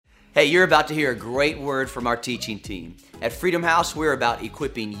Hey, you're about to hear a great word from our teaching team. At Freedom House, we're about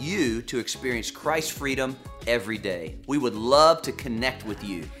equipping you to experience Christ's freedom every day. We would love to connect with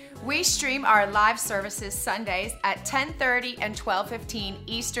you. We stream our live services Sundays at 10:30 and 12:15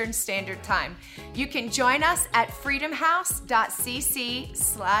 Eastern Standard Time. You can join us at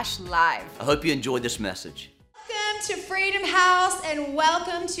freedomhouse.cc/live. I hope you enjoyed this message. Welcome to Freedom House, and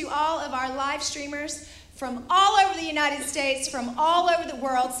welcome to all of our live streamers from all over the United States, from all over the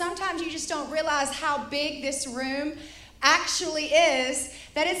world. Sometimes you just don't realize how big this room actually is,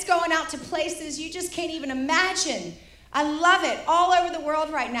 that it's going out to places you just can't even imagine. I love it, all over the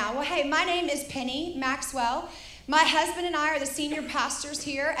world right now. Well, hey, my name is Penny Maxwell. My husband and I are the senior pastors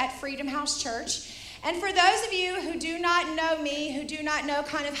here at Freedom House Church. And for those of you who do not know me, who do not know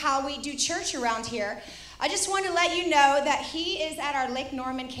kind of how we do church around here, I just want to let you know that he is at our Lake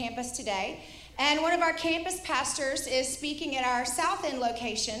Norman campus today. And one of our campus pastors is speaking at our South End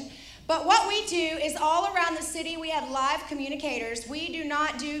location. But what we do is all around the city, we have live communicators. We do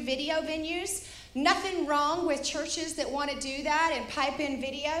not do video venues. Nothing wrong with churches that want to do that and pipe in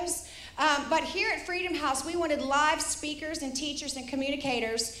videos. But here at Freedom House, we wanted live speakers and teachers and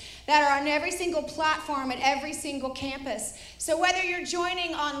communicators that are on every single platform at every single campus. So whether you're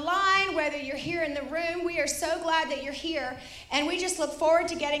joining online, whether you're here in the room, we are so glad that you're here. And we just look forward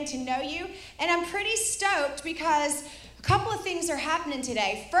to getting to know you. And I'm pretty stoked because a couple of things are happening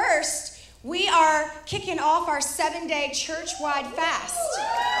today. First, we are kicking off our 7-day church-wide fast.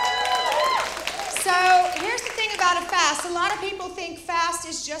 So here's the thing about a fast. A lot of people think fast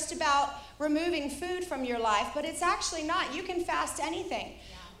is just about removing food from your life, but it's actually not. You can fast anything.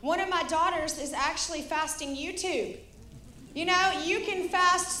 One of my daughters is actually fasting YouTube. You know, you can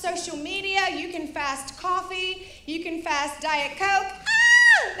fast social media, you can fast coffee, you can fast Diet Coke.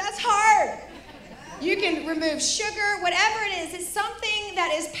 That's hard. You can remove sugar, whatever it is. It's something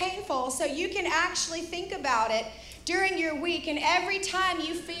that is painful, so you can actually think about it during your week, and every time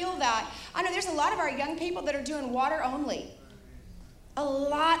you feel that. I know there's a lot of our young people that are doing water only. A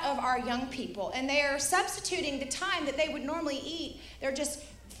lot of our young people, and they are substituting the time that they would normally eat. They're just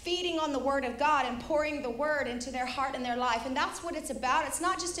feeding on the Word of God and pouring the Word into their heart and their life, and that's what it's about. It's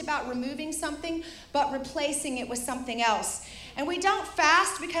not just about removing something, but replacing it with something else. And we don't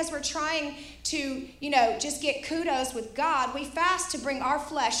fast because we're trying to, just get kudos with God. We fast to bring our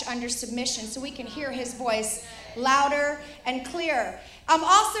flesh under submission so we can hear His voice louder and clearer. I'm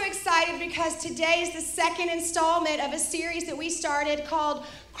also excited because today is the second installment of a series that we started called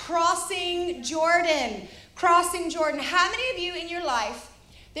Crossing Jordan. Crossing Jordan. How many of you in your life,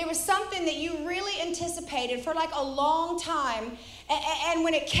 there was something that you really anticipated for like a long time, and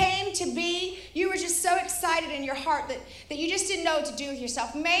when it came to be, you were just so excited in your heart that you just didn't know what to do with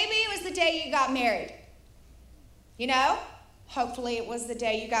yourself? Maybe it was the day you got married. Hopefully it was the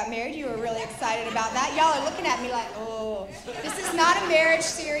day you got married. You were really excited about that. Y'all are looking at me like, oh, this is not a marriage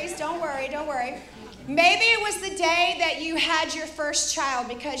series. Don't worry. Maybe it was the day that you had your first child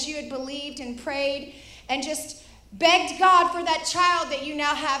because you had believed and prayed and just begged God for that child that you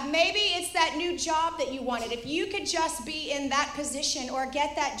now have. Maybe it's that new job that you wanted. If you could just be in that position or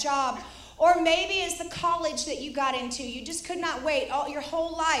get that job. Or maybe it's the college that you got into. You just could not wait. Your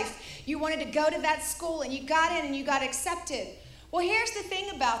whole life, you wanted to go to that school, and you got in and you got accepted. Well, here's the thing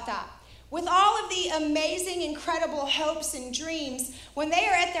about that. With all of the amazing, incredible hopes and dreams, when they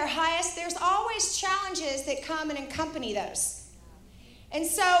are at their highest, there's always challenges that come and accompany those. And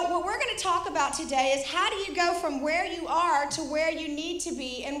so what we're going to talk about today is how do you go from where you are to where you need to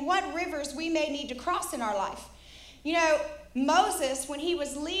be, and what rivers we may need to cross in our life. Moses, when he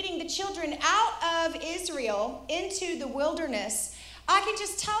was leading the children out of Israel into the wilderness, I can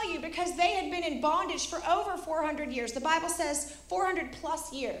just tell you, because they had been in bondage for over 400 years. The Bible says 400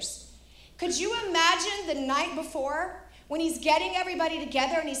 plus years. Could you imagine the night before when he's getting everybody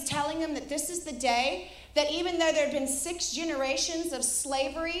together and he's telling them that this is the day that even though there had been 6 generations of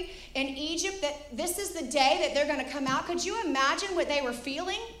slavery in Egypt, that this is the day that they're going to come out? Could you imagine what they were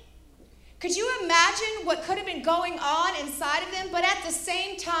feeling? Could you imagine what could have been going on inside of them? But at the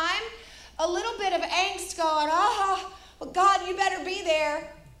same time, a little bit of angst going, well, God, you better be there.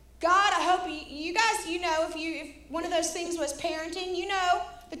 God, I hope you guys, if one of those things was parenting,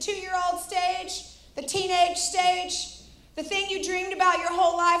 the 2-year-old stage, the teenage stage, the thing you dreamed about your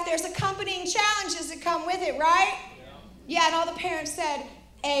whole life, there's accompanying challenges that come with it, right? Yeah, and all the parents said,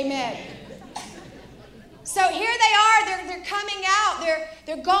 amen. So here they are, they're coming out,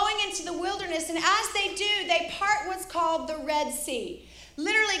 they're going into the wilderness, and as they do, they part what's called the Red Sea.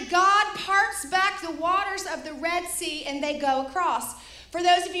 Literally, God parts back the waters of the Red Sea, and they go across. For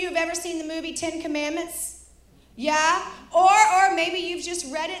those of you who have ever seen the movie 10 Commandments, Yeah, or maybe you've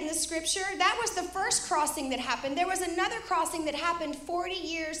just read it in the scripture. That was the first crossing that happened. There was another crossing that happened 40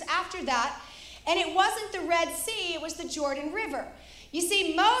 years after that, and it wasn't the Red Sea, it was the Jordan River. You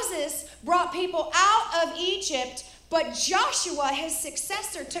see, Moses brought people out of Egypt, but Joshua, his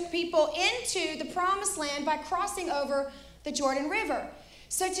successor, took people into the promised land by crossing over the Jordan River.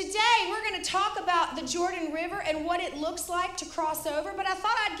 So today we're going to talk about the Jordan River and what it looks like to cross over, but I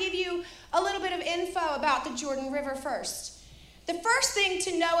thought I'd give you a little bit of info about the Jordan River first. The first thing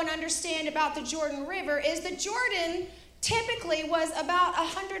to know and understand about the Jordan River is that Jordan typically was about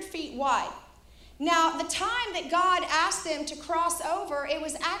 100 feet wide. Now, the time that God asked them to cross over, it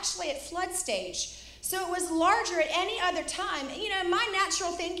was actually at flood stage. So it was larger at any other time. You know, my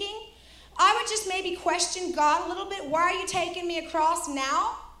natural thinking, I would just maybe question God a little bit. Why are you taking me across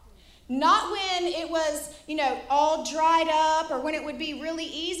now? Not when it was, you know, all dried up or when it would be really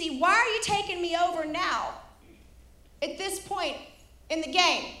easy. Why are you taking me over now at this point in the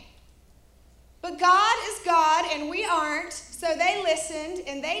game? But God is God and we aren't. So they listened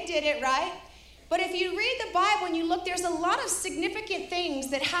and they did it right. But if you read the Bible and you look, there's a lot of significant things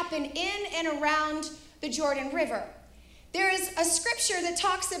that happen in and around the Jordan River. There is a scripture that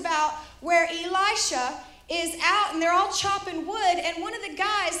talks about where Elisha is out and they're all chopping wood, and one of the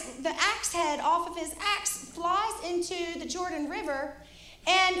guys, the axe head off of his axe flies into the Jordan River,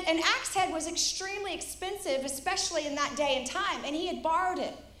 and an axe head was extremely expensive, especially in that day and time, and he had borrowed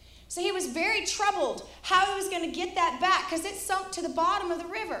it. So he was very troubled how he was going to get that back because it sunk to the bottom of the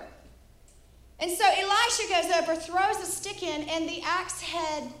river. And so Elisha goes over, throws a stick in, and the axe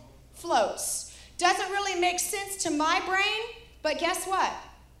head floats. Doesn't really make sense to my brain, but guess what?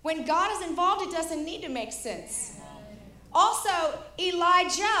 When God is involved, it doesn't need to make sense. Also,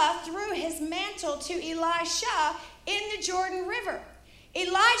 Elijah threw his mantle to Elisha in the Jordan River.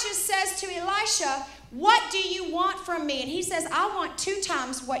 Elijah says to Elisha, "What do you want from me?" And he says, "I want 2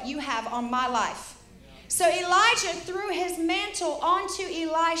 times what you have on my life." So Elijah threw his mantle onto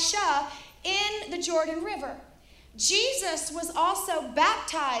Elisha in the Jordan River. Jesus was also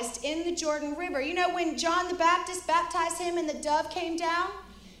baptized in the Jordan River. You know, when John the Baptist baptized him and the dove came down,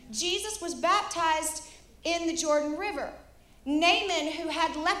 Jesus was baptized in the Jordan River. Naaman, who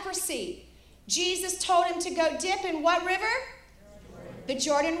had leprosy, Jesus told him to go dip in what river? The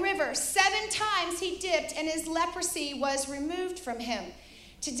Jordan River. 7 times he dipped and his leprosy was removed from him.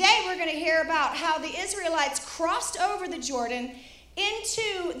 Today we're going to hear about how the Israelites crossed over the Jordan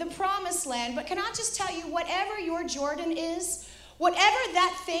into the promised land. But can I just tell you, whatever your Jordan is, whatever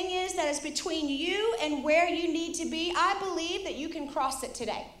that thing is that is between you and where you need to be, I believe that you can cross it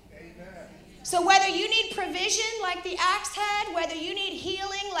today. Amen. So whether you need provision like the axe head, whether you need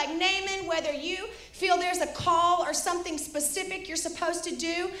healing like Naaman, whether you feel there's a call or something specific you're supposed to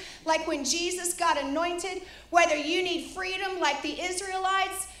do, like when Jesus got anointed, whether you need freedom like the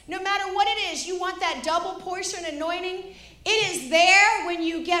Israelites, no matter what it is, you want that double portion anointing, it is there when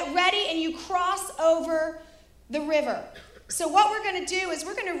you get ready and you cross over the river. So what we're going to do is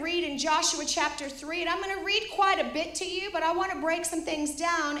we're going to read in Joshua chapter 3, and I'm going to read quite a bit to you, but I want to break some things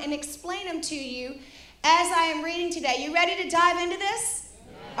down and explain them to you as I am reading today. You ready to dive into this?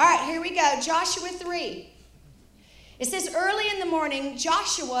 All right, here we go. Joshua 3. It says, "Early in the morning,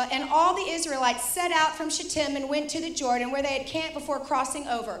 Joshua and all the Israelites set out from Shittim and went to the Jordan where they had camped before crossing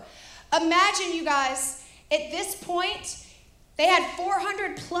over." Imagine, you guys, at this point, they had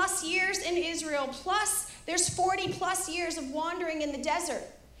 400 plus years in Israel, plus there's 40 plus years of wandering in the desert.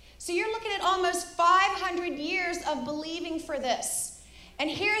 So you're looking at almost 500 years of believing for this. And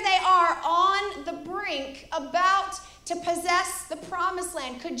here they are on the brink, about to possess the promised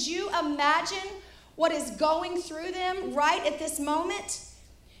land. Could you imagine what is going through them right at this moment?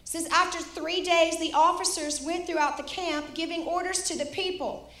 It says, after 3 days, the officers went throughout the camp, giving orders to the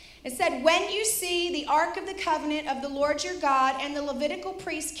people. It said, "When you see the Ark of the Covenant of the Lord your God and the Levitical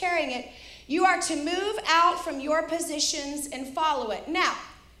priests carrying it, you are to move out from your positions and follow it." Now,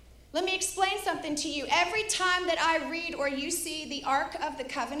 let me explain something to you. Every time that I read or you see the Ark of the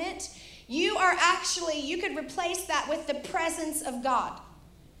Covenant, you could replace that with the presence of God.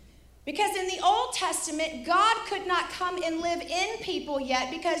 Because in the Old Testament, God could not come and live in people yet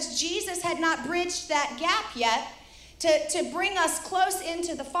because Jesus had not bridged that gap yet to bring us close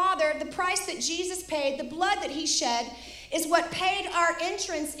into the Father. The price that Jesus paid, the blood that he shed, is what paid our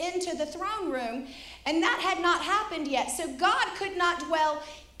entrance into the throne room, and that had not happened yet. So God could not dwell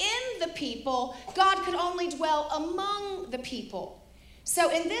in the people. God could only dwell among the people.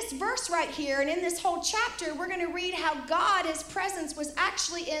 So in this verse right here and in this whole chapter, we're going to read how God, his presence, was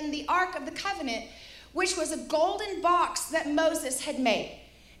actually in the Ark of the Covenant, which was a golden box that Moses had made.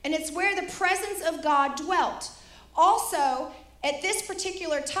 And it's where the presence of God dwelt. Also, at this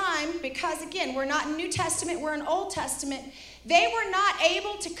particular time, because again, we're not in New Testament, we're in Old Testament, they were not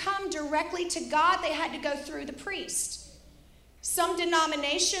able to come directly to God. They had to go through the priest. Some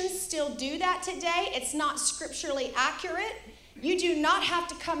denominations still do that today. It's not scripturally accurate. You do not have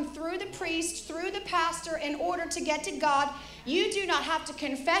to come through the priest, through the pastor in order to get to God. You do not have to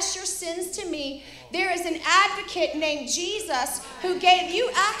confess your sins to me. There is an advocate named Jesus who gave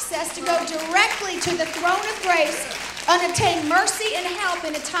you access to go directly to the throne of grace and obtain mercy and help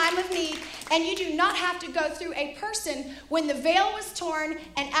in a time of need. And you do not have to go through a person when the veil was torn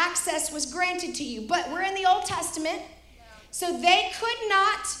and access was granted to you. But we're in the Old Testament, so they could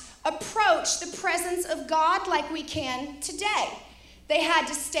not approach the presence of God like we can today. They had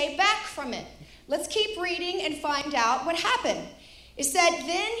to stay back from it. Let's keep reading and find out what happened. It said,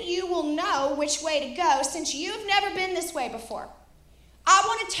 then you will know which way to go, since you've never been this way before. I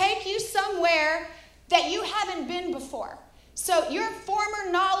want to take you somewhere that you haven't been before. So your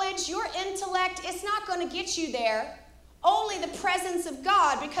former knowledge, your intellect, it's not going to get you there. Only the presence of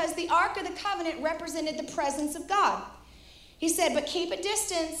God, because the Ark of the Covenant represented the presence of God. He said, but keep a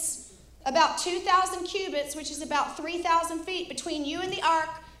distance about 2,000 cubits, which is about 3,000 feet, between you and the ark.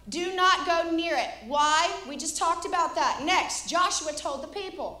 Do not go near it. Why? We just talked about that. Next, Joshua told the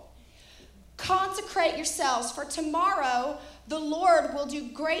people, consecrate yourselves, for tomorrow the Lord will do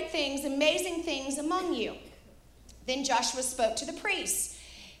great things, amazing things among you. Then Joshua spoke to the priests.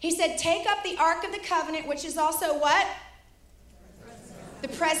 He said, take up the Ark of the Covenant, which is also what? The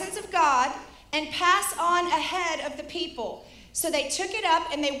presence of God, and pass on ahead of the people. So they took it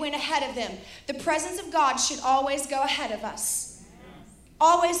up and they went ahead of them. The presence of God should always go ahead of us.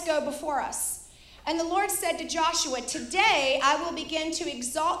 Always go before us. And the Lord said to Joshua, today I will begin to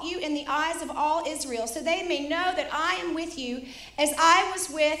exalt you in the eyes of all Israel, so they may know that I am with you as I was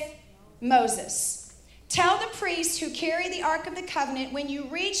with Moses. Tell the priests who carry the Ark of the Covenant, when you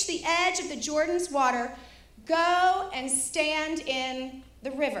reach the edge of the Jordan's water, go and stand in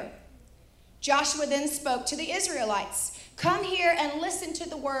the river. Joshua then spoke to the Israelites. Come here and listen to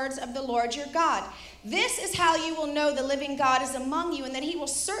the words of the Lord your God. This is how you will know the living God is among you, and that he will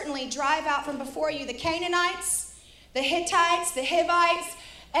certainly drive out from before you the Canaanites, the Hittites, the Hivites,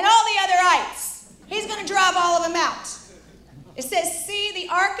 and all the other ites. He's going to drive all of them out. It says, see,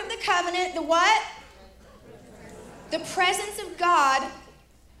 the Ark of the Covenant, the what? The presence of God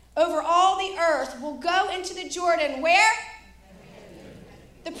over all the earth will go into the Jordan. Where?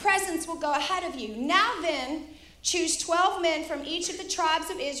 The presence will go ahead of you. Now then, choose 12 men from each of the tribes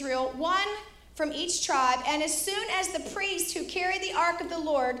of Israel, one from each tribe, and as soon as the priests who carry the ark of the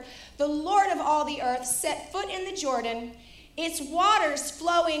Lord of all the earth, set foot in the Jordan, its waters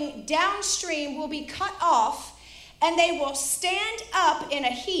flowing downstream will be cut off, and they will stand up in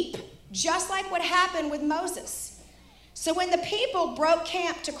a heap, just like what happened with Moses. So when the people broke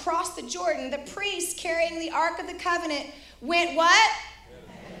camp to cross the Jordan, the priests carrying the Ark of the Covenant went what?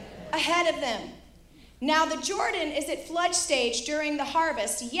 Ahead of them. Now the Jordan is at flood stage during the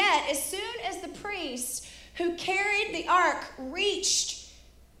harvest, yet as soon as the priests who carried the ark reached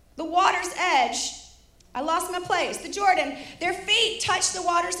the water's edge, I lost my place, the Jordan, their feet touched the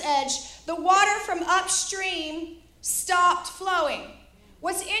water's edge, the water from upstream stopped flowing.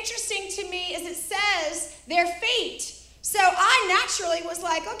 What's interesting to me is it says their feet. So I naturally was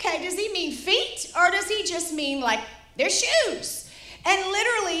like, okay, does he mean feet, or does he just mean like their shoes? And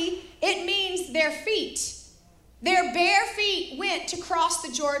literally, it means their feet. Their bare feet went to cross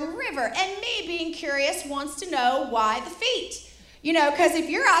the Jordan River. And me, being curious, wants to know why the feet. You know, because if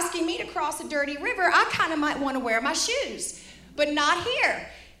you're asking me to cross a dirty river, I kind of might want to wear my shoes. But not here.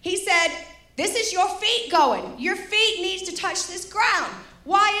 He said, this is your feet going. Your feet needs to touch this ground.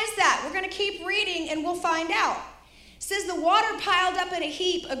 Why is that? We're going to keep reading and we'll find out. It says the water piled up in a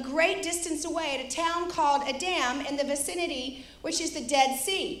heap a great distance away at a town called Adam in the vicinity, which is the Dead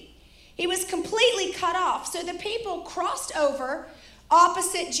Sea. He was completely cut off, so the people crossed over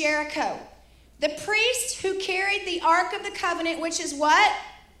opposite Jericho. The priest who carried the Ark of the Covenant, which is what?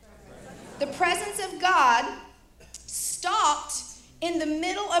 The presence of God, stopped in the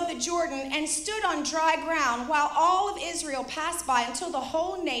middle of the Jordan and stood on dry ground while all of Israel passed by until the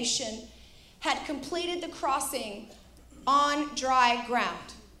whole nation had completed the crossing on dry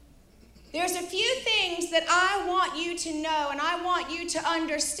ground. There's a few things that I want you to know and I want you to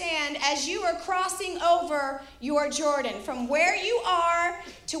understand as you are crossing over your Jordan. From where you are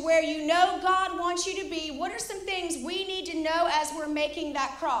to where you know God wants you to be, what are some things we need to know as we're making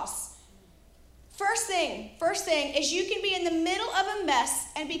that cross? First thing is you can be in the middle of a mess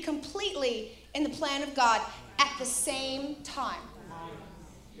and be completely in the plan of God at the same time.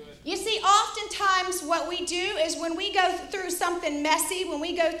 You see, oftentimes what we do is when we go through something messy, when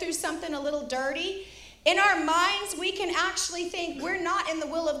we go through something a little dirty, in our minds we can actually think we're not in the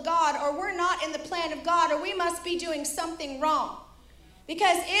will of God, or we're not in the plan of God, or we must be doing something wrong.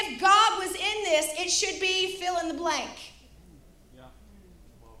 Because if God was in this, it should be fill in the blank.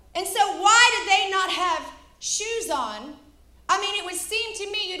 And so why did they not have shoes on? I mean, it would seem to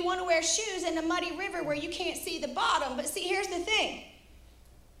me you'd want to wear shoes in a muddy river where you can't see the bottom. But see, here's the thing.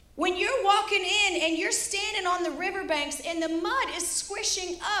 When you're walking in and you're standing on the riverbanks and the mud is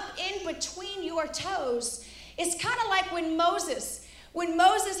squishing up in between your toes, it's kind of like when Moses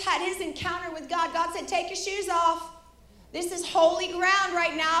had his encounter with God, God said, take your shoes off. This is holy ground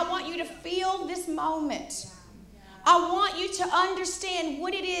right now. I want you to feel this moment. I want you to understand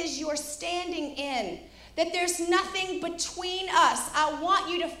what it is you're standing in, that there's nothing between us. I want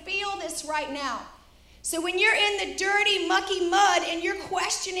you to feel this right now. So when you're in the dirty, mucky mud and you're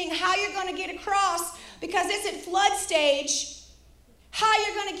questioning how you're going to get across because it's at flood stage, how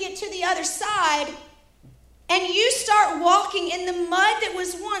you're going to get to the other side, and you start walking in the mud that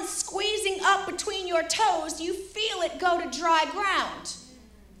was once squeezing up between your toes, you feel it go to dry ground.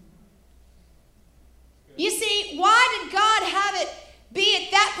 You see, why did God have it be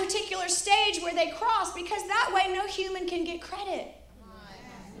at that particular stage where they crossed? Because that way no human can get credit.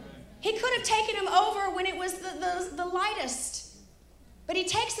 He could have taken him over when it was the lightest. But he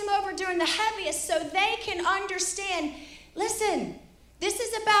takes them over during the heaviest so they can understand, listen, this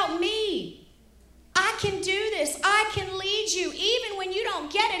is about me. I can do this. I can lead you. Even when you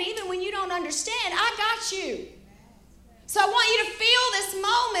don't get it, even when you don't understand, I got you. So I want you to feel this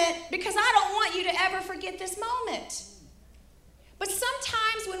moment because I don't want you to ever forget this moment. But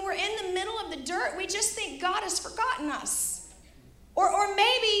sometimes when we're in the middle of the dirt, we just think God has forgotten us. Or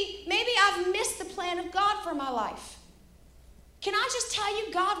maybe I've missed the plan of God for my life. Can I just tell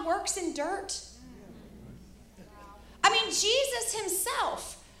you, God works in dirt? I mean, Jesus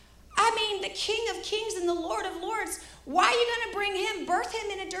himself, the King of Kings and the Lord of Lords, why are you going to bring him, birth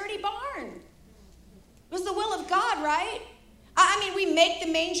him in a dirty barn? It was the will of God, right? We make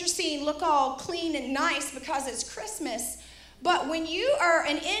the manger scene look all clean and nice because it's Christmas. But when you are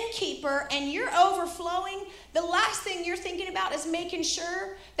an innkeeper and you're overflowing, the last thing you're thinking about is making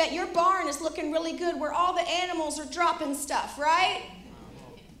sure that your barn is looking really good where all the animals are dropping stuff, right?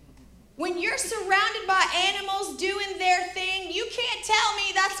 When you're surrounded by animals doing their thing, you can't tell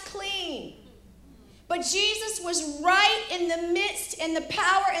me that's clean. But Jesus was right in the midst and the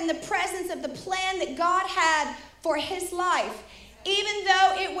power and the presence of the plan that God had for his life. Even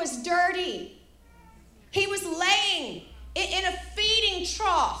though it was dirty, he was laying in a feeding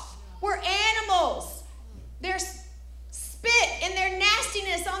trough where animals, their spit and their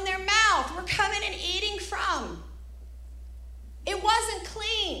nastiness on their mouth were coming and eating from. It wasn't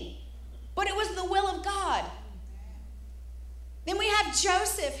clean, but it was the will of God. Then we have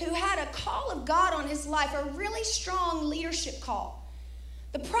Joseph, who had a call of God on his life, a really strong leadership call.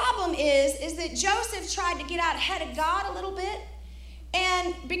 The problem is that Joseph tried to get out ahead of God a little bit,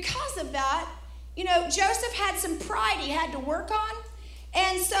 and because of that, Joseph had some pride he had to work on.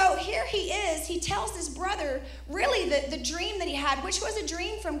 And so here he is. He tells his brother really the dream that he had, which was a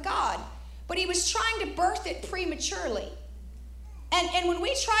dream from God. But he was trying to birth it prematurely. And when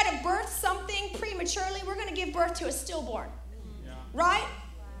we try to birth something prematurely, we're going to give birth to a stillborn. Yeah. Right?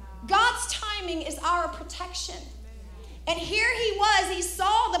 God's timing is our protection. And here he was. He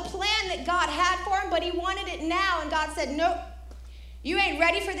saw the plan that God had for him, but he wanted it now. And God said, nope. You ain't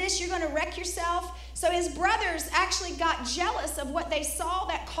ready for this. You're going to wreck yourself. So his brothers actually got jealous of what they saw,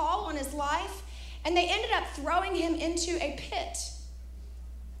 that call on his life, and they ended up throwing him into a pit.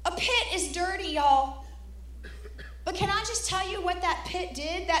 A pit is dirty, y'all. But can I just tell you what that pit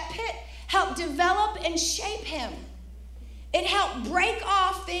did? That pit helped develop and shape him. It helped break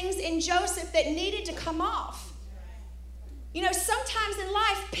off things in Joseph that needed to come off. Sometimes in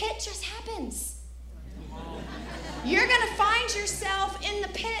life, pit just happens. You're going to find yourself in the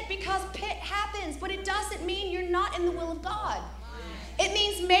pit because pit happens, but it doesn't mean you're not in the will of God. It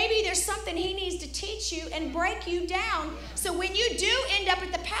means maybe there's something he needs to teach you and break you down so when you do end up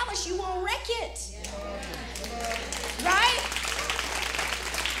at the palace, you won't wreck it. Right?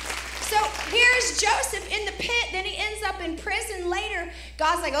 So here's Joseph in the pit. Then he ends up in prison later.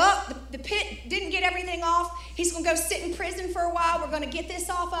 God's like, oh, the pit didn't get everything off. He's going to go sit in prison for a while. We're going to get this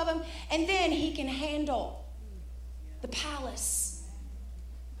off of him. And then he can handle the palace.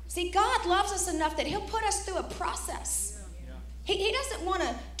 See, God loves us enough that he'll put us through a process. He doesn't want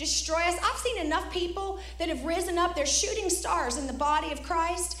to destroy us. I've seen enough people that have risen up. They're shooting stars in the body of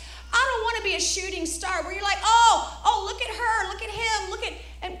Christ. I don't want to be a shooting star where you're like, oh, look at her, look at him,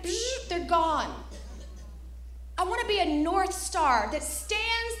 and they're gone. I want to be a North Star that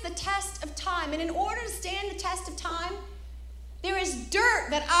stands the test of time. And in order to stand the test of time, there is dirt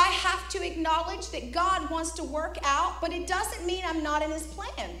that I have to acknowledge that God wants to work out, but it doesn't mean I'm not in his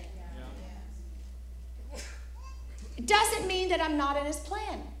plan. It doesn't mean that I'm not in his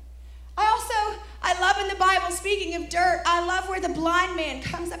plan. I love in the Bible, speaking of dirt, I love where the blind man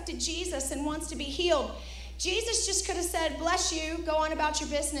comes up to Jesus and wants to be healed. Jesus just could have said, bless you, go on about your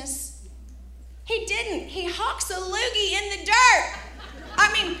business. He didn't. He hawks a loogie in the dirt.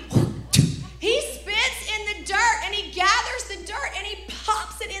 I mean, he spits in the dirt and he gathers the dirt and he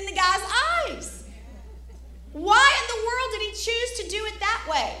pops it in the guy's eyes. Why in the world did he choose to do it that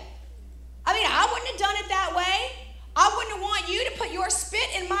way? I mean, I wouldn't have done it that way. I wouldn't want you to put your spit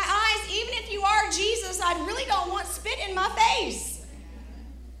in my eyes. Even if you are Jesus, I really don't want spit in my face.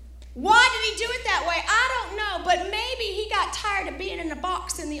 Why did he do it that way? I don't know, but maybe he got tired of being in a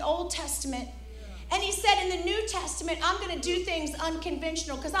box in the Old Testament. And he said in the New Testament, I'm going to do things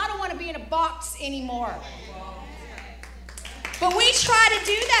unconventional because I don't want to be in a box anymore. But we try to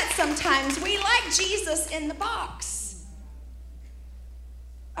do that sometimes. We like Jesus in the box.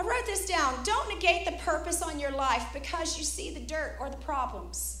 I wrote this down. Don't negate the purpose on your life because you see the dirt or the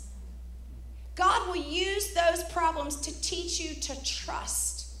problems. God will use those problems to teach you to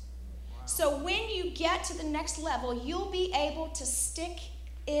trust. So when you get to the next level, you'll be able to stick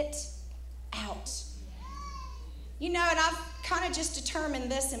it out. You know, and I've kind of just determined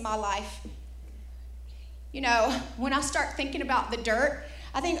this in my life. You know, when I start thinking about the dirt,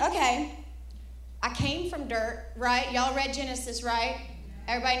 I think, okay, I came from dirt, right? Y'all read Genesis, right?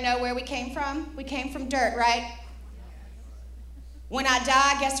 Everybody know where we came from? We came from dirt, right? When I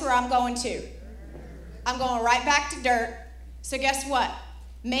die, guess where I'm going to? I'm going right back to dirt. So guess what?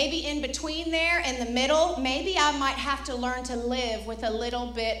 Maybe in between there, in the middle, maybe I might have to learn to live with a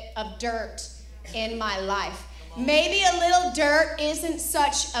little bit of dirt in my life. Maybe a little dirt isn't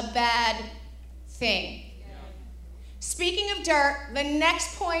such a bad thing. Speaking of dirt, the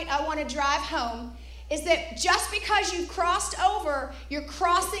next point I want to drive home is that just because you've crossed over, you're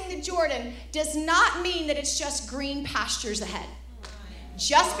crossing the Jordan, does not mean that it's just green pastures ahead.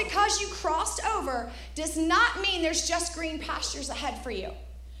 Just because you crossed over does not mean there's just green pastures ahead for you.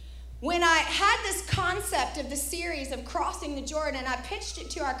 When I had this concept of the series of crossing the Jordan, and I pitched it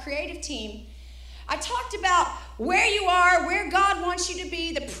to our creative team, I talked about where you are, where God wants you to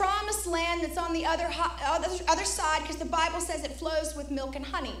be, the promised land that's on the other side, because the Bible says it flows with milk and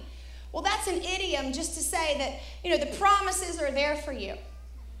honey. Well, that's an idiom just to say that, you know, the promises are there for you.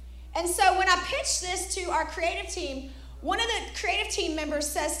 And so when I pitched this to our creative team, one of the creative team members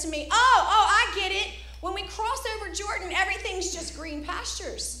says to me, I get it. When we cross over Jordan, everything's just green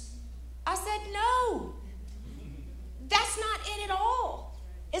pastures. I said, no, that's not it at all.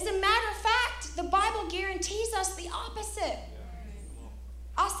 As a matter of fact, the Bible guarantees us the opposite.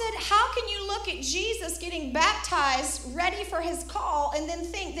 I said, how can you look at Jesus getting baptized, ready for his call, and then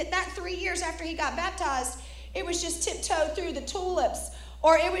think that 3 years after he got baptized, it was just tiptoe through the tulips,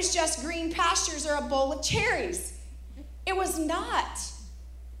 or it was just green pastures or a bowl of cherries? It was not.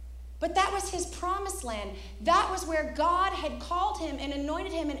 But that was his promised land. That was where God had called him and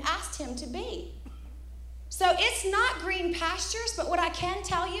anointed him and asked him to be. So it's not green pastures, but what I can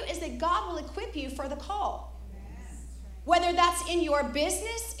tell you is that God will equip you for the call. Whether that's in your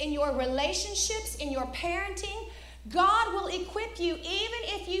business, in your relationships, in your parenting, God will equip you even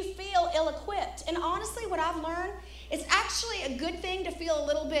if you feel ill-equipped. And honestly, what I've learned, it's actually a good thing to feel a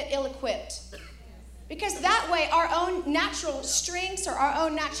little bit ill-equipped. Because that way, our own natural strengths or our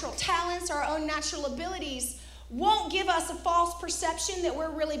own natural talents or our own natural abilities won't give us a false perception that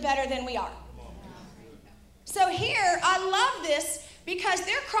we're really better than we are. So here, I love this because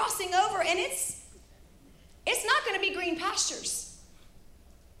they're crossing over and it's not going to be green pastures.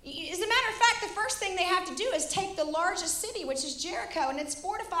 As a matter of fact, the first thing they have to do is take the largest city, which is Jericho, and its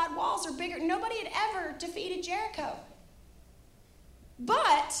fortified walls are bigger. Nobody had ever defeated Jericho.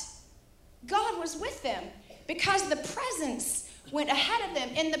 But God was with them because the presence went ahead of them.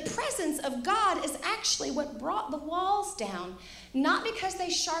 And the presence of God is actually what brought the walls down, not because they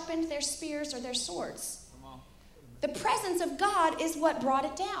sharpened their spears or their swords. The presence of God is what brought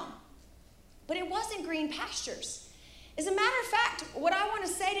it down. But it wasn't green pastures. As a matter of fact, what I want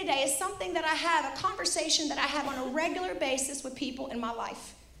to say today is something that I have, a conversation that I have on a regular basis with people in my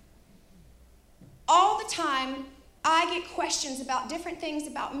life. All the time, I get questions about different things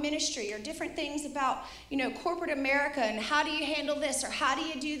about ministry or different things about, corporate America and how do you handle this or how do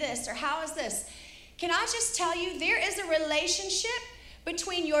you do this or how is this? Can I just tell you, there is a relationship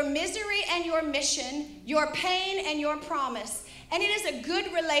between your misery and your mission, your pain and your promise. And it is a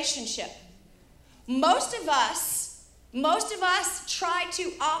good relationship. Most of us try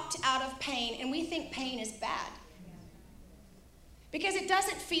to opt out of pain, and we think pain is bad because it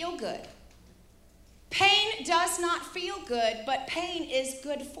doesn't feel good. Pain does not feel good, but pain is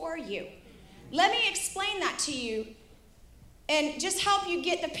good for you. Let me explain that to you and just help you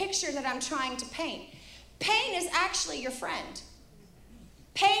get the picture that I'm trying to paint. Pain is actually your friend.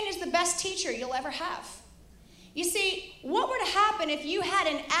 Pain is the best teacher you'll ever have. You see, what were to happen if you had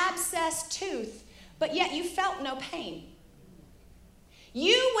an abscessed tooth, but yet you felt no pain?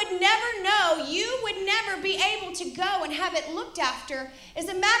 You would never know. You would never be able to go and have it looked after. As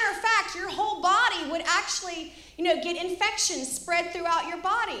a matter of fact, your whole body would actually, get infections spread throughout your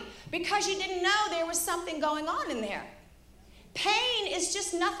body because you didn't know there was something going on in there. Pain is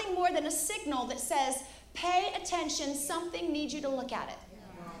just nothing more than a signal that says, pay attention, something needs you to look at it.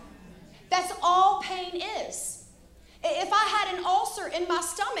 That's all pain is. If I had an ulcer in my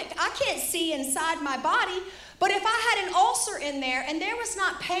stomach, I can't see inside my body, but if I had an ulcer in there and there was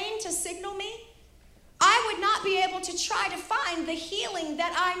not pain to signal me, I would not be able to try to find the healing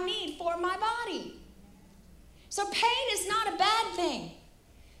that I need for my body. So pain is not a bad thing.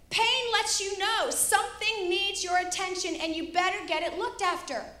 Pain lets you know something needs your attention and you better get it looked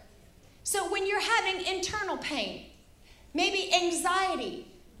after. So when you're having internal pain, maybe anxiety,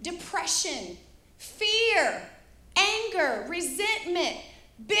 depression, fear, anger, resentment,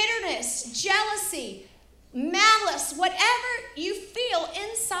 bitterness, jealousy, malice, whatever you feel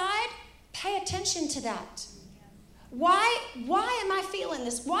inside, pay attention to that. Why am I feeling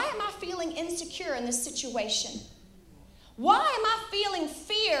this? Why am I feeling insecure in this situation? Why am I feeling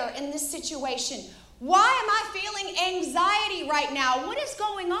fear in this situation? Why am I feeling anxiety right now? What is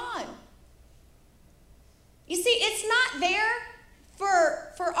going on? You see, it's not there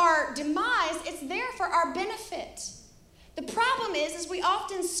for our demise, it's there for our benefit. The problem is we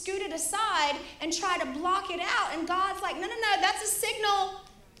often scoot it aside and try to block it out, and God's like, no, that's a signal.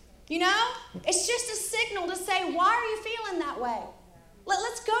 It's just a signal to say, why are you feeling that way?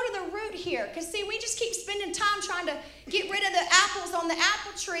 Let's go to the root here, because see, we just keep spending time trying to get rid of the apples on the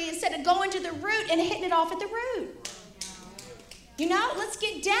apple tree instead of going to the root and hitting it off at the root. Let's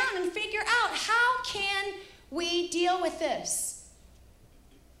get down and figure out, how can we deal with this?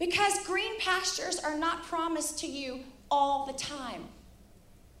 Because green pastures are not promised to you all the time.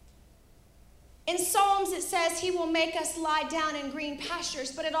 In Psalms it says he will make us lie down in green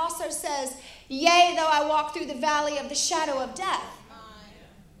pastures, but it also says, yea, though I walk through the valley of the shadow of death.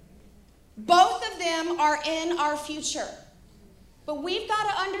 Both of them are in our future. But we've got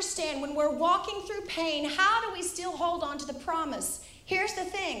to understand, when we're walking through pain, how do we still hold on to the promise? Here's the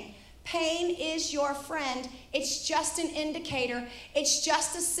thing. Pain is your friend. It's just an indicator. It's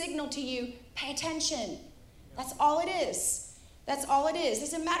just a signal to you. Pay attention. That's all it is. That's all it is.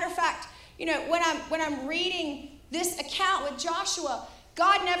 As a matter of fact, when I'm reading this account with Joshua,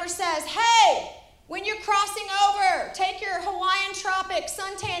 God never says, hey, when you're crossing over, take your Hawaiian Tropic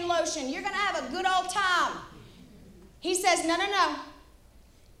suntan lotion. You're going to have a good old time. He says, no.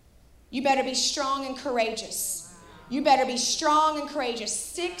 You better be strong and courageous. You better be strong and courageous.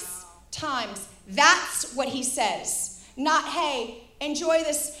 6 times. That's what he says. Not, hey, enjoy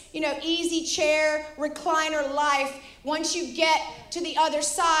this, easy chair, recliner life. Once you get to the other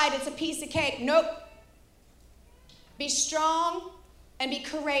side, it's a piece of cake. Nope. Be strong and be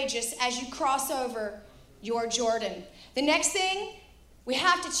courageous as you cross over your Jordan. The next thing, we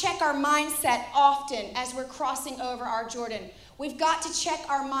have to check our mindset often as we're crossing over our Jordan. We've got to check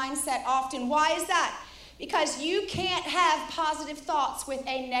our mindset often. Why is that? Because you can't have positive thoughts with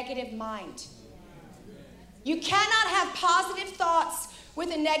a negative mind. You cannot have positive thoughts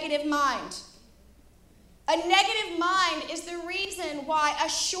with a negative mind. A negative mind is the reason why a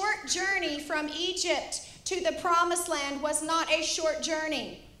short journey from Egypt to the promised land was not a short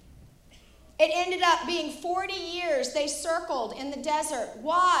journey. It ended up being 40 years they circled in the desert.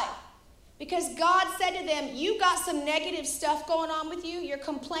 Why? Because God said to them, you got some negative stuff going on with you. You're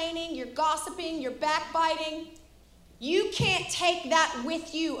complaining, you're gossiping, you're backbiting. You can't take that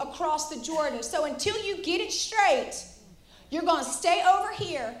with you across the Jordan. So until you get it straight, you're going to stay over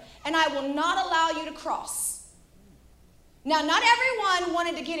here, and I will not allow you to cross. Now, not everyone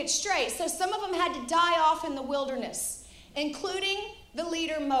wanted to get it straight, so some of them had to die off in the wilderness, including the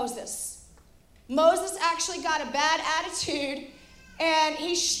leader Moses. Moses actually got a bad attitude, and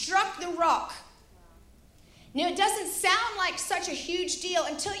he struck the rock. Now, it doesn't sound like such a huge deal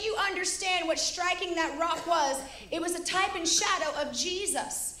until you understand what striking that rock was. It was a type and shadow of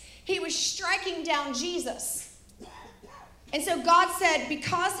Jesus. He was striking down Jesus. And so God said,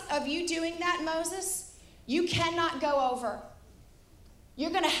 because of you doing that, Moses, you cannot go over.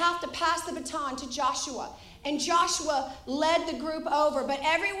 You're going to have to pass the baton to Joshua. And Joshua led the group over. But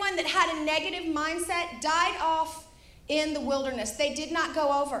everyone that had a negative mindset died off in the wilderness. They did not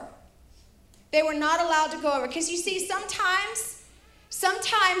go over. They were not allowed to go over. Because you see, sometimes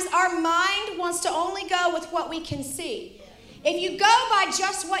our mind wants to only go with what we can see. If you go by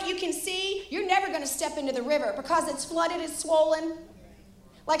just what you can see, you're never going to step into the river because it's flooded, it's swollen.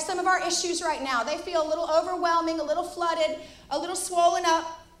 Like some of our issues right now, they feel a little overwhelming, a little flooded, a little swollen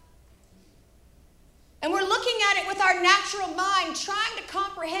up. And we're looking at it with our natural mind, trying to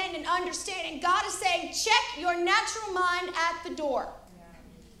comprehend and understand. And God is saying, check your natural mind at the door.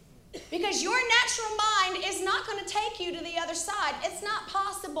 Because your natural mind is not going to take you to the other side. It's not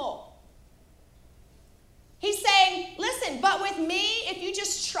possible. He's saying, listen, but with me, if you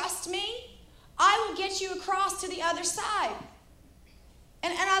just trust me, I will get you across to the other side.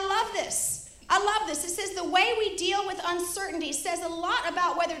 And I love this. I love this. It says the way we deal with uncertainty says a lot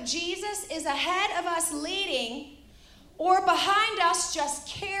about whether Jesus is ahead of us leading or behind us just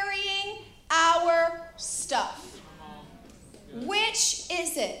carrying our stuff. Which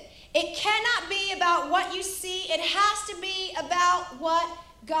is it? It cannot be about what you see. It has to be about what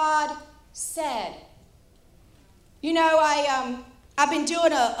God said. You know, I've been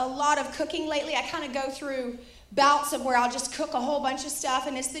doing a lot of cooking lately. I kind of go through bouts of where I'll just cook a whole bunch of stuff,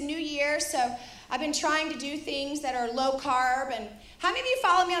 and it's the new year, so I've been trying to do things that are low carb. And how many of you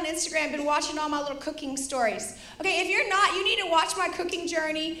follow me on Instagram, been watching all my little cooking stories? Okay, if you're not, you need to watch my cooking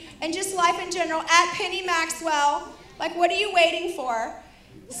journey and just life in general at Penny Maxwell. Like, what are you waiting for?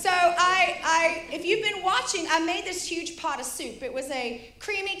 So if you've been watching, I made this huge pot of soup. It was a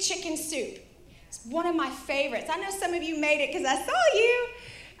creamy chicken soup. It's one of my favorites. I know some of you made it because I saw you.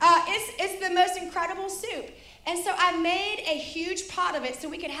 It's the most incredible soup. And so I made a huge pot of it so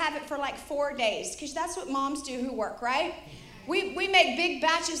we could have it for like 4 days, because that's what moms do who work, right? We make big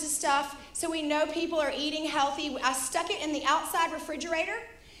batches of stuff so we know people are eating healthy. I stuck it in the outside refrigerator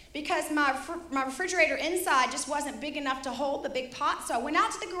because my refrigerator inside just wasn't big enough to hold the big pot. So I went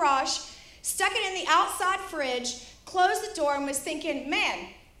out to the garage, stuck it in the outside fridge, closed the door, and was thinking, man,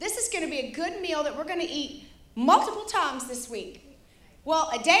 this is going to be a good meal that we're going to eat multiple times this week.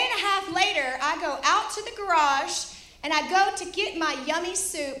 Well, a day and a half later, I go out to the garage, and I go to get my yummy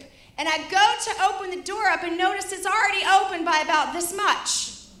soup, and I go to open the door up and notice it's already open by about this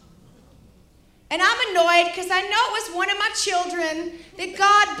much. And I'm annoyed because I know it was one of my children that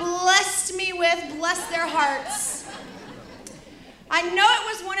God blessed me with, bless their hearts. I know it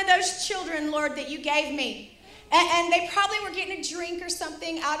was one of those children, Lord, that you gave me. And they probably were getting a drink or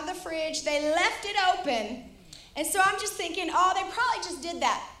something out of the fridge. They left it open. And so I'm just thinking, oh, they probably just did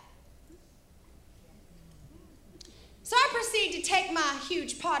that. So I proceed to take my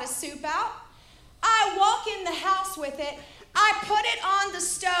huge pot of soup out. I walk in the house with it. I put it on the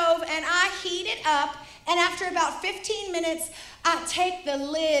stove and I heat it up. And after about 15 minutes, I take the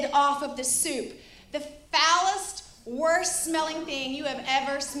lid off of the soup. The foulest, worst smelling thing you have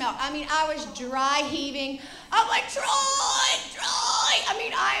ever smelled. I mean, I was dry heaving. I'm like, Troy. I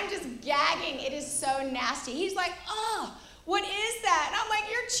mean, I am just gagging. It is so nasty. He's like, oh, what is that? And I'm like,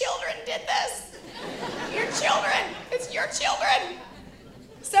 your children did this. Your children. It's your children.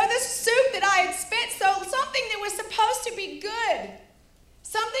 So this soup that I had spent, so something that was supposed to be good,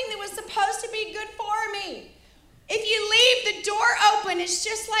 something that was supposed to be good for me. If you leave the door open, it's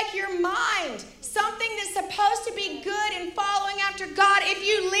just like your mind. Something that's supposed to be good and following after God, if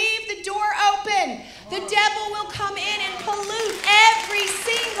you leave the door open, the devil will come in and pollute every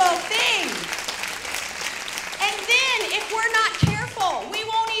single thing. And then, if we're not careful, we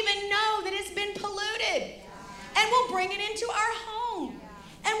won't even know that it's been polluted. And we'll bring it into our home.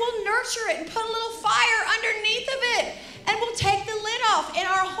 And we'll nurture it and put a little fire underneath of it. And we'll take the lid off, and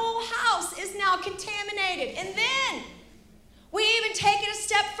our whole house is now contaminated. And then, we even take it a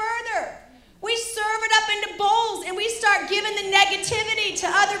step further. We serve it up into bowls, and we start giving the negativity to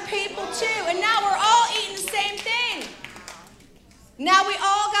other people too. And now we're all eating the same thing. Now we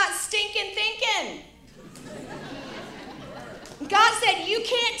all got stinking thinking. God said, you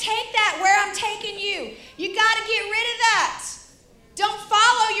can't take that where I'm taking you. You got to get rid of that. Don't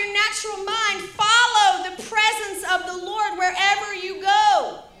follow your natural mind. Follow the presence of the Lord wherever you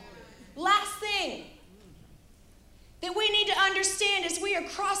go. Last thing that we need to understand as we are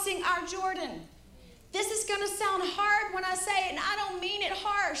crossing our Jordan. This is going to sound hard when I say it, and I don't mean it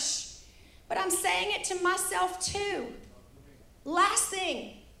harsh, but I'm saying it to myself too. Last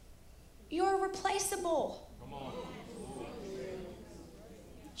thing, you're replaceable.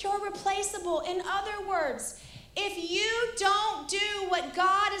 You're replaceable. In other words, If you don't do what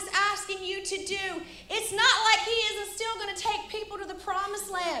God is asking you to do, it's not like he isn't still going to take people to the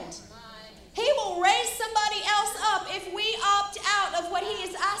promised land. He will raise somebody else up if we opt out of what he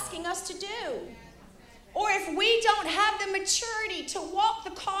is asking us to do. Or if we don't have the maturity to walk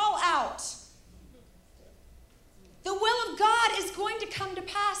the call out. The will of God is going to come to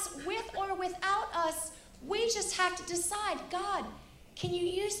pass with or without us. We just have to decide, God, can you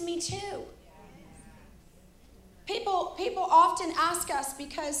use me too? People often ask us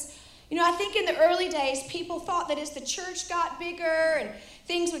because, I think in the early days, people thought that as the church got bigger and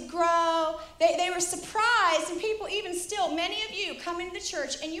things would grow, they were surprised, and people even still, many of you come into the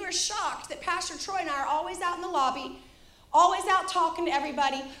church and you are shocked that Pastor Troy and I are always out in the lobby, always out talking to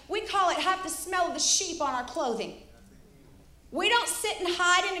everybody. We call it have the smell of the sheep on our clothing. We don't sit and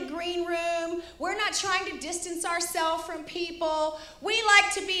hide in a green room. We're not trying to distance ourselves from people. We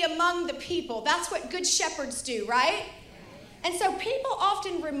like to be among the people. That's what good shepherds do, right? And so people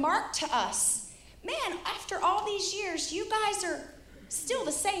often remark to us, man, after all these years, you guys are still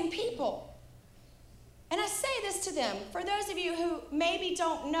the same people. And I say this to them, for those of you who maybe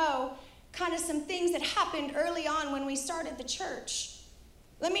don't know kind of some things that happened early on when we started the church.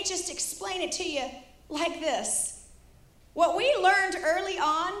 Let me just explain it to you like this. What we learned early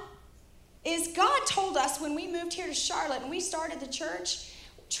on is God told us when we moved here to Charlotte and we started the church,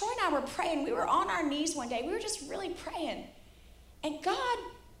 Troy and I were praying. We were on our knees one day. We were just really praying. And God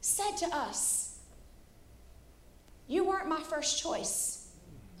said to us, you weren't my first choice.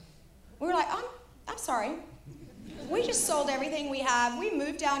 We were like, I'm sorry. We just sold everything we have. We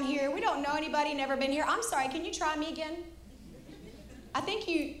moved down here. We don't know anybody, never been here. I'm sorry, can you try me again? I think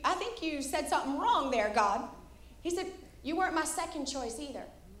you said something wrong there, God. He said, you weren't my second choice either.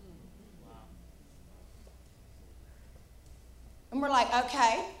 And we're like,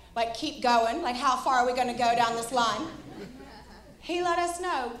 okay, keep going. How far are we going to go down this line? He let us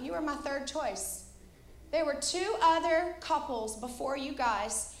know, you were my third choice. There were 2 other couples before you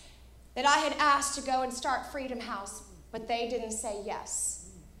guys that I had asked to go and start Freedom House, but they didn't say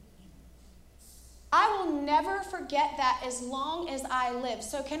yes. I will never forget that as long as I live.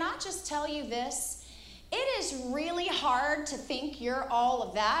 So can I just tell you this? It is really hard to think you're all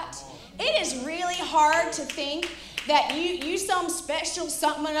of that. It is really hard to think that you some special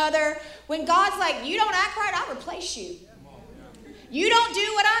something or other. When God's like, you don't act right, I'll replace you. You don't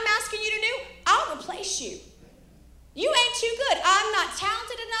do what I'm asking you to do, I'll replace you. You ain't too good. I'm not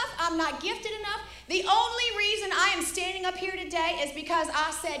talented enough. I'm not gifted enough. The only reason I am standing up here today is because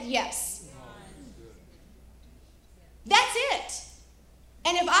I said yes. That's it.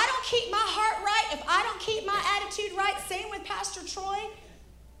 And if I don't keep my heart right, if I don't keep my attitude right, same with Pastor Troy,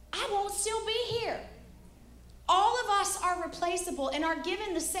 I won't still be here. All of us are replaceable and are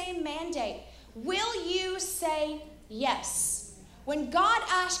given the same mandate. Will you say yes? When God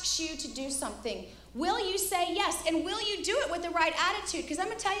asks you to do something, will you say yes? And will you do it with the right attitude? Because I'm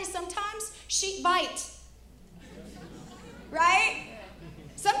going to tell you, sometimes sheep bite. Right?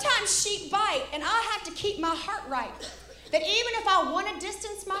 Sometimes sheep bite, and I have to keep my heart right. That even if I want to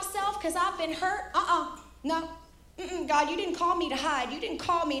distance myself because I've been hurt, no. God, you didn't call me to hide. You didn't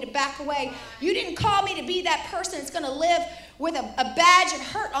call me to back away. You didn't call me to be that person that's going to live with a badge of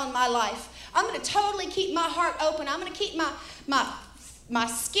hurt on my life. I'm going to totally keep my heart open. I'm going to keep my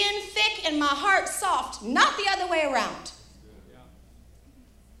skin thick and my heart soft, not the other way around.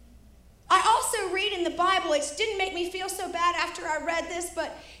 I also read in the Bible, it didn't make me feel so bad after I read this,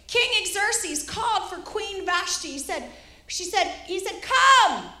 but King Xerxes called for Queen Vashti. He said,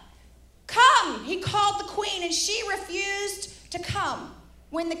 come. He called the queen, and she refused to come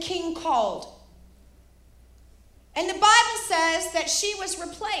when the king called. And the Bible says that she was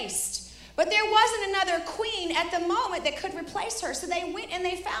replaced, but there wasn't another queen at the moment that could replace her. So they went and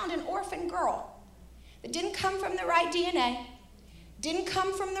they found an orphan girl that didn't come from the right DNA, didn't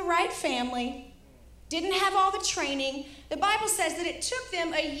come from the right family, didn't have all the training. The Bible says that it took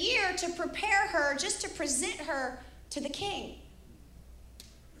them a year to prepare her, just to present her to the king.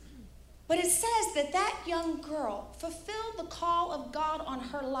 But it says that that young girl fulfilled the call of God on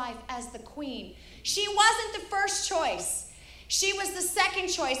her life as the queen. She wasn't the first choice. She was the second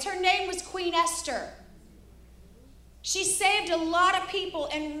choice. Her name was Queen Esther. She saved a lot of people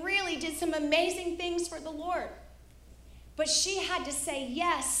and really did some amazing things for the Lord. But she had to say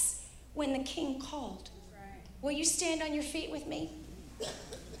yes when the king called. Will you stand on your feet with me?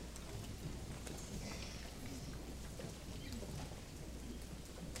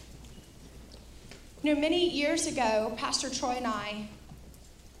 Many years ago, Pastor Troy and I,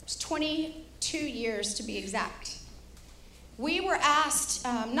 it was 22 years to be exact, we were asked,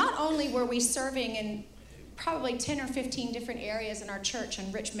 not only were we serving in probably 10 or 15 different areas in our church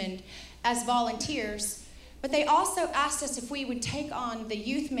in Richmond as volunteers, but they also asked us if we would take on the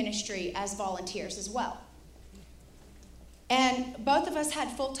youth ministry as volunteers as well. And both of us had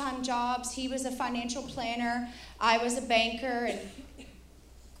full-time jobs. He was a financial planner, I was a banker, and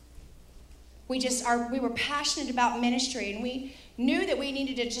we were passionate about ministry, and we knew that we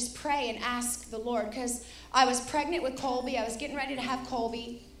needed to just pray and ask the Lord, because I was pregnant with Colby. I was getting ready to have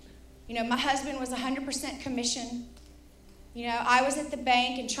Colby. You know, my husband was 100% commission. You know, I was at the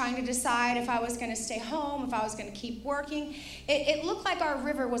bank and trying to decide if I was going to stay home, if I was going to keep working. It looked like our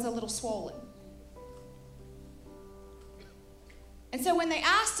river was a little swollen. And so when they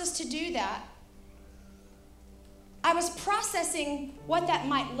asked us to do that, I was processing what that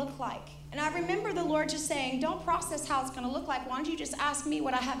might look like. And I remember the Lord just saying, don't process how it's going to look like. Why don't you just ask me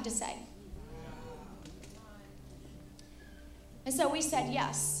what I have to say? And so we said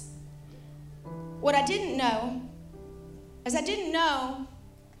yes. What I didn't know is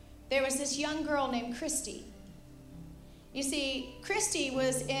there was this young girl named Christy. You see, Christy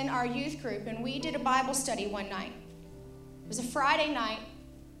was in our youth group, and we did a Bible study one night. It was a Friday night.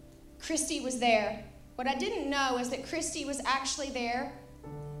 Christy was there. What I didn't know is that Christy was actually there.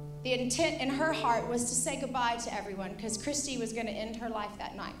 The intent in her heart was to say goodbye to everyone, because Christy was going to end her life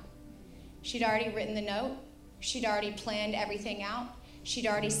that night. She'd already written the note. She'd already planned everything out. She'd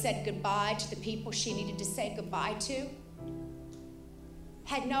already said goodbye to the people she needed to say goodbye to.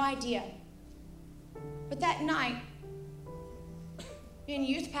 Had no idea. But that night, being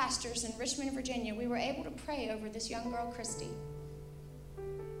youth pastors in Richmond, Virginia, we were able to pray over this young girl, Christy.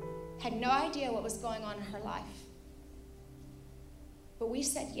 Had no idea what was going on in her life. But we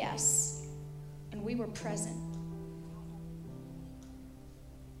said yes, and we were present.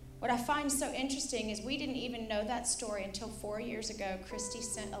 What I find so interesting is we didn't even know that story until 4 years ago. Christy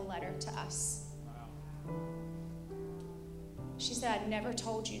sent a letter to us. She said, I never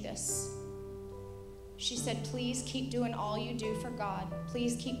told you this. She said, please keep doing all you do for God.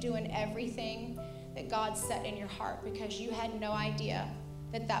 Please keep doing everything that God set in your heart, because you had no idea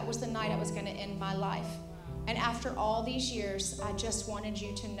that that was the night I was going to end my life. And after all these years, I just wanted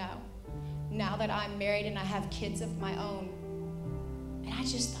you to know, now that I'm married and I have kids of my own. And I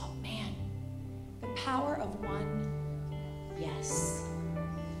just thought, man, the power of one yes.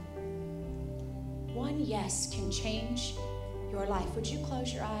 One yes can change your life. Would you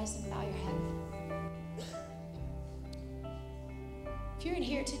close your eyes and bow your head? If you're in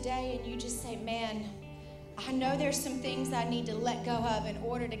here today and you just say, man, I know there's some things I need to let go of in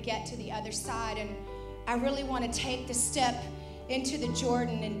order to get to the other side, and I really want to take the step into the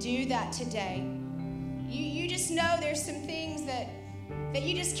Jordan and do that today. You just know there's some things that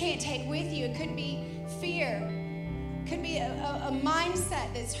you just can't take with you. It could be fear. It could be a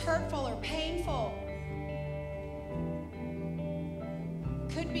mindset that's hurtful or painful.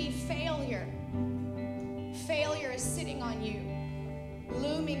 It could be failure. Failure is sitting on you,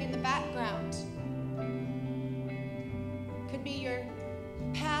 looming in the background. It could be your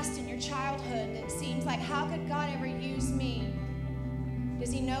past and your childhood that seems like, how could God ever use me?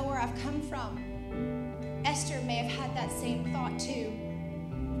 Does he know where I've come from? Esther may have had that same thought too.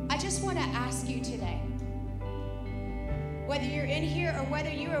 I just want to ask you today, whether you're in here or whether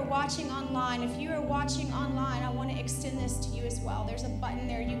you are watching online, if you are watching online, I want to extend this to you as well. There's a button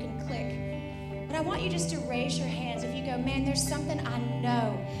there you can click. But I want you just to raise your hands if you go, man, there's something I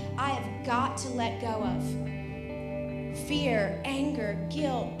know I have got to let go of. Fear, anger,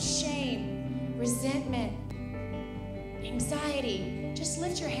 guilt, shame, resentment, anxiety. Just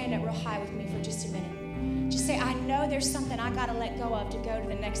lift your hand up real high with me for just a minute. Just say, I know there's something I got to let go of to go to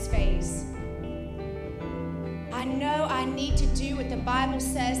the next phase. I know I need to do what the Bible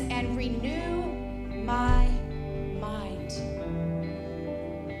says and renew my mind.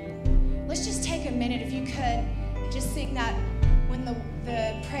 Let's just take a minute, if you could, just sing that when the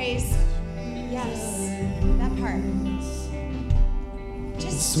praise. Yes, that part.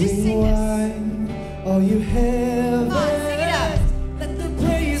 Just sing this. All you have. Come on, sing it up. Let the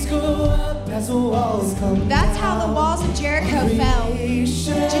praise go up as the walls come down. That's how the walls of Jericho fell. Just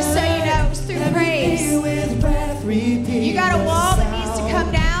so you know, it was through praise. You got a wall that needs to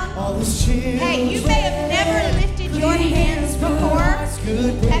come down. Hey, you may have never lifted your hands before.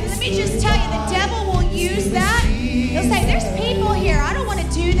 And let me just tell you, the devil will use that. He'll say, there's people here. I don't want to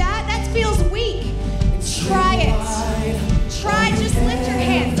do that. That feels weak. Try it. Try, just lift your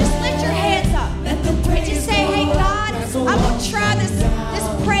hands. Just lift your hands up. And just say, hey, God, I'm going to try this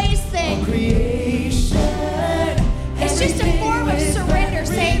praise thing. It's just a form of surrender,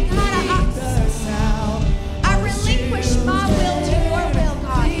 saying, God, I relinquish my will to your will,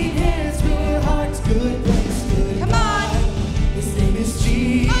 God.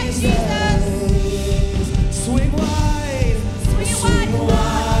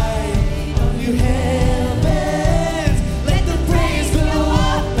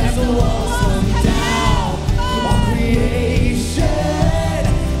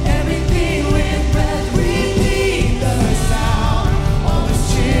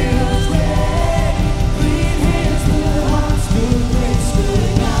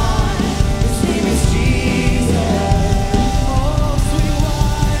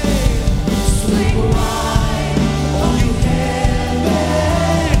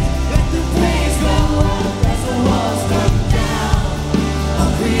 all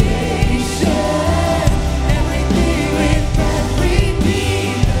creation, everything with every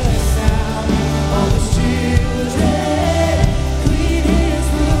beat, the sound of His children, clean hands,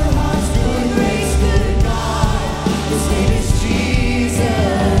 pure hearts, good grace, good God. His name is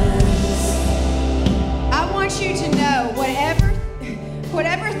Jesus. I want you to know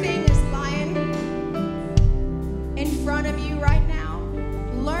whatever thing is lying in front of you right now,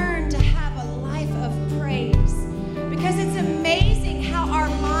 learn to have a life of praise, because it's amazing how our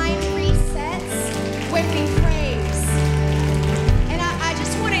mind resets when we praise. And I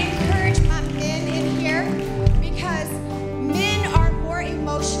just want to encourage my men in here, because men are more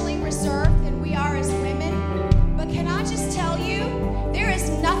emotionally reserved than we are as women. But can I just tell you, there is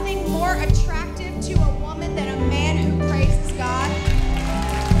nothing more attractive to a woman than a man who praises God.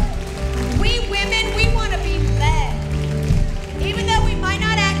 We women, we want to be led. Even though we might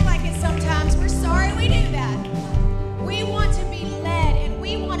not act like it sometimes, we're sorry we do that. We want to be led, and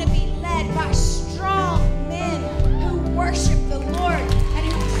we want to be led by strong men who worship the Lord and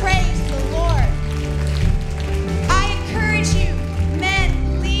who praise the Lord. I encourage you,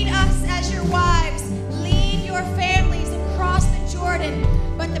 men, lead us as your wives. Lead your families across the Jordan.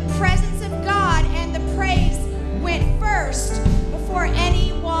 But the presence of God and the praise went first before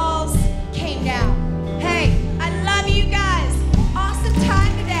any walls came down. Hey, I love you guys. Awesome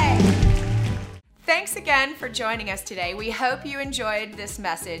time today. Thanks again for joining us today. We hope you enjoyed this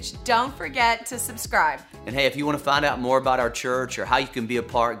message. Don't forget to subscribe. And hey, if you want to find out more about our church or how you can be a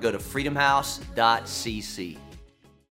part, go to freedomhouse.cc.